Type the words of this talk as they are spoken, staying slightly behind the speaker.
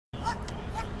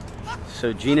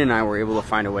So Gina and I were able to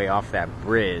find a way off that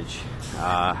bridge. We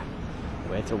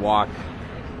had to walk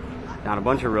down a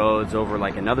bunch of roads over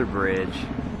like another bridge,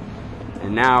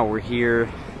 and now we're here.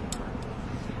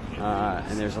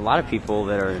 And there's a lot of people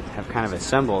that have kind of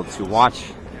assembled to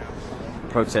watch the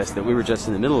protest that we were just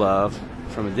in the middle of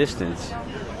from a distance.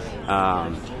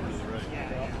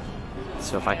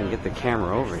 So if I can get the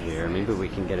camera over here, maybe we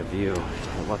can get a view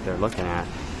of what they're looking at.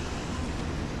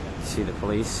 See the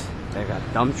police? They've got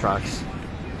dump trucks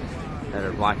that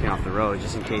are blocking off the road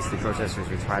just in case the protesters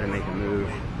would try to make a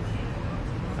move.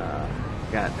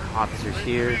 Got officers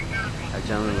here, a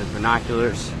gentleman with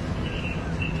binoculars.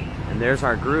 And there's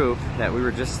our group that we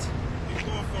were just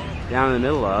down in the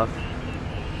middle of.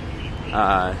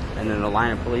 And then the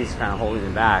line of police kind of holding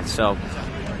them back. So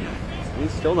we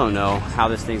still don't know how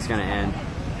this thing's going to end.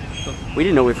 We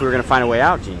didn't know if we were going to find a way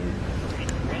out, Gene.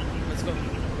 Let's go.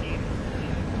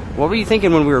 What were you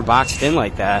thinking when we were boxed in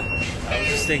like that? I was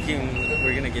just thinking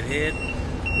we're going to get hit,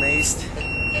 maced,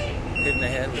 hit in the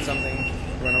head with something,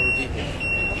 run over people.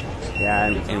 Yeah,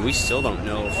 and we still don't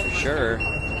know for sure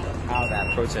how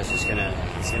that protest is gonna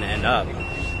end up.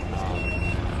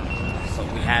 So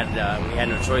we had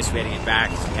no choice. We had to get back.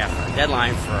 We have a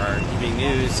deadline for our evening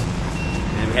news,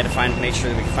 and we had to make sure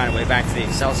that we could find a way back to the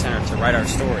Excel Center to write our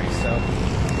story. So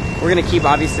we're gonna keep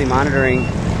obviously monitoring,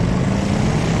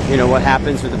 what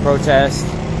happens with the protest.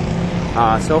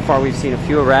 So far, we've seen a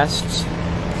few arrests.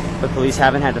 The police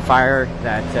haven't had to fire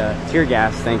that tear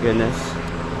gas, thank goodness,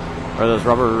 or those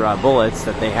rubber bullets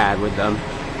that they had with them.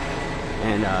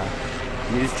 And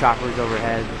news choppers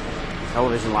overhead,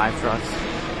 television live trucks.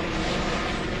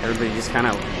 Everybody just kind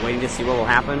of waiting to see what will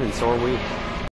happen, and so are we.